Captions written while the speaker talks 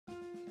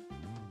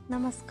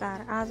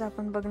नमस्कार. आज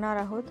आपण बघणार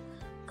आहोत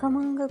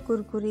खमंग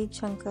कुरकुरीत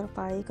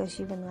शंकरपाळी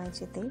कशी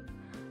बनवायची ते.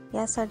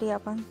 यासाठी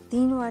आपण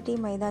 3 वाटी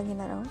मैदा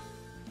घेणार आहोत.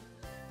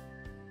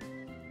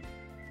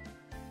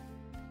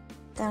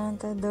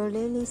 त्यानंतर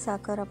दळलेली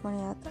साखर आपण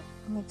यात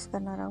मिक्स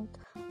करणार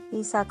आहोत.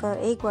 ही साखर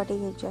 1 वाटी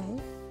घ्यायची आहे.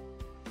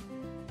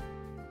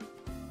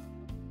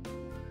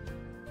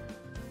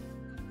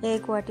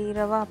 1 वाटी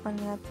रवा आपण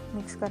यात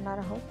मिक्स करणार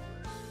आहोत.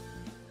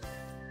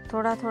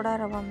 थोडा थोडा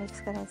रवा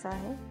मिक्स करायचा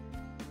आहे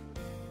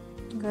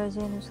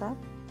गरजेनुसार.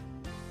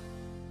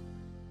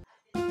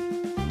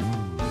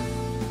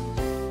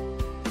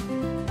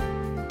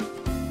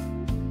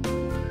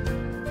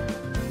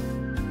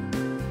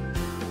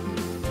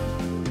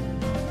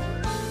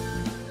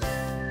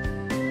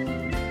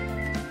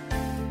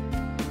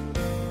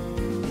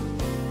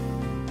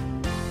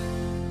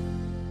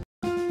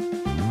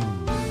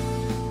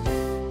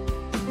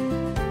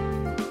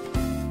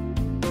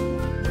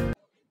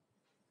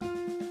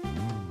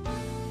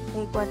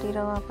 एक वाटी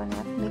रवा आपण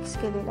यात मिक्स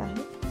केलेला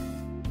आहे.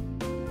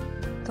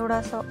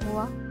 थोडासा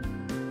ओवा,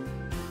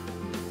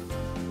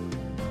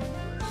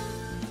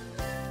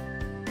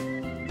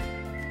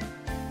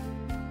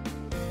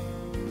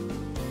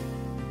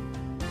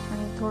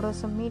 आणि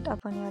थोडंसं मीठ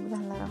आपण यात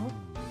घालणार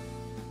आहोत.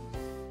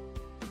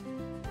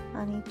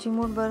 आणि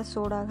चिमूटभर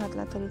सोडा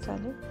घातला तरी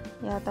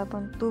चालेल. यात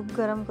आपण तूप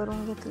गरम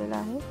करून घेतलेलं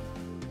आहे.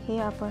 हे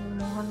आपण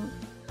मोहन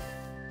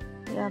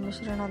या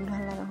मिश्रणात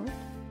घालणार आहोत.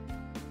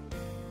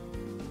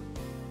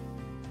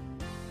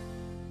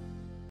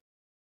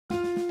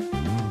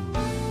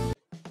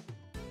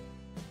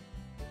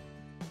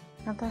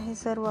 आता हे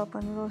सर्व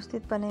आपण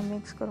व्यवस्थितपणे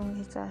मिक्स करून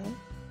घ्यायचं आहे.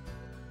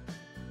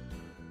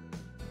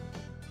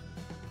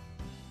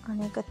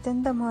 आणि एक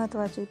अत्यंत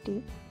महत्त्वाची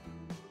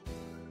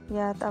टीप,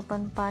 यात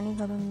आपण पाणी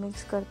घालून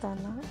मिक्स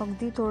करताना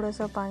अगदी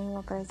थोडंसं पाणी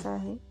वापरायचं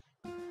आहे.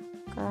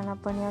 कारण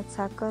आपण यात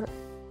साखर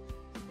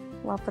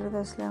वापरत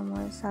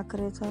असल्यामुळे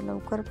साखरेचा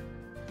लवकर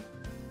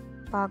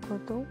पाक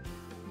होतो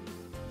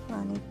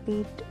आणि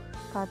पीठ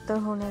पातळ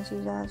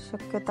होण्याची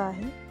शक्यता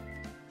आहे.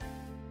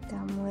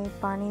 त्यामुळे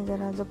पाणी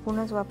जरा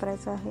जपूनच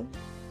वापरायचं आहे.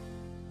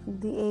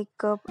 अगदी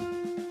 1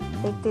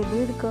 ते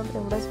 1.5 कप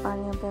एवढंच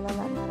पाणी आपल्याला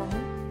लागणार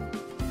आहे.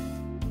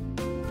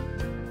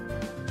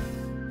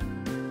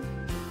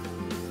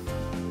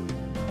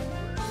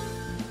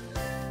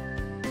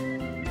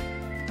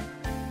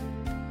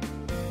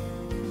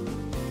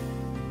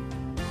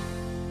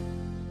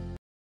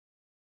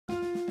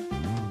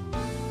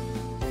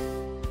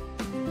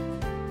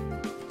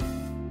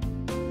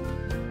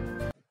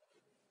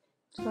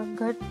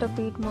 घट्ट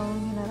पीठ मळून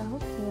घेणार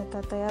आहोत. हे आता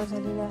तयार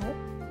झालेले आहे.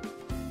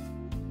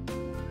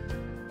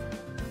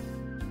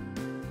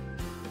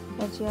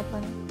 याची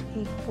आपण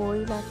एक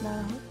पोळी लाटणार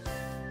आहोत.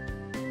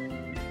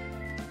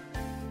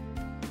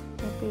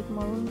 हे पीठ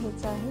मळून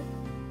घ्यायचं आहे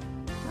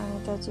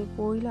आणि त्याची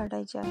पोळी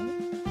लाटायची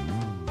आहे.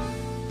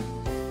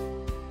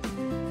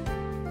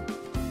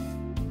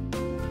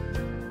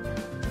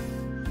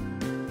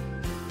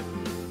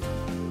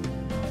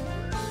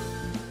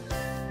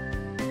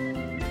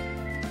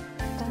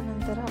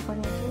 आपण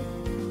याचे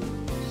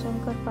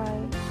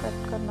शंकरपाळे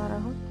कट करणार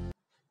आहोत.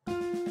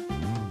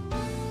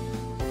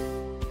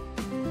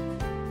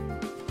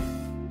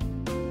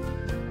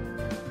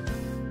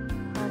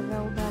 आडव्या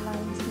उभ्या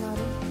लाईन्स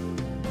मारून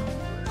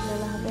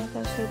आपल्याला हव्या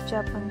त्या शेपचे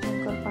आपण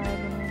शंकरपाळे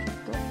बनवू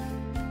शकतो.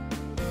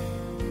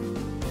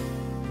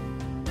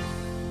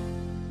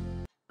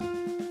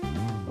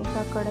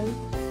 एका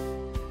कढईत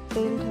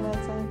तेल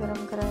ठेवायचं आहे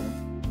गरम करायला.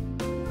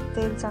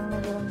 तेल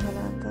चांगलं गरम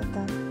झाल्यानंतर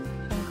त्यात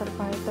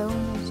शंकरपाळे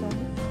तळून घ्यायचे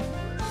आहे.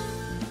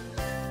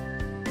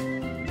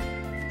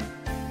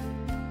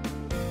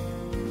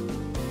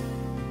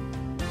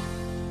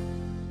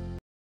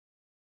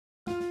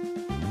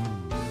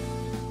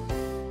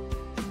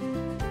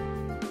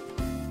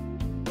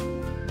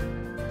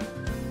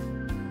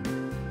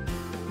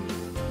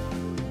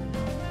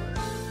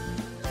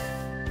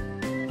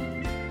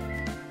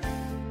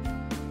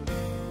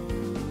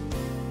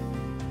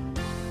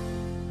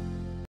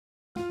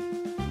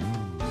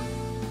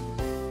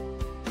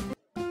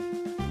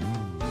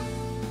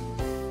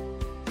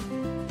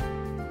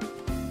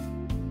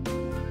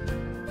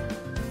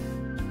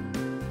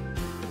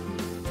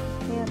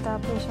 आता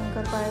आपले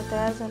शंकरपाळे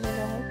तयार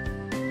झालेले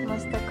आहेत.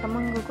 मस्त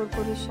खमंग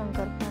कुरकुरीत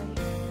शंकरपाळे.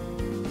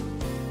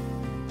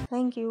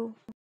 थँक्यू.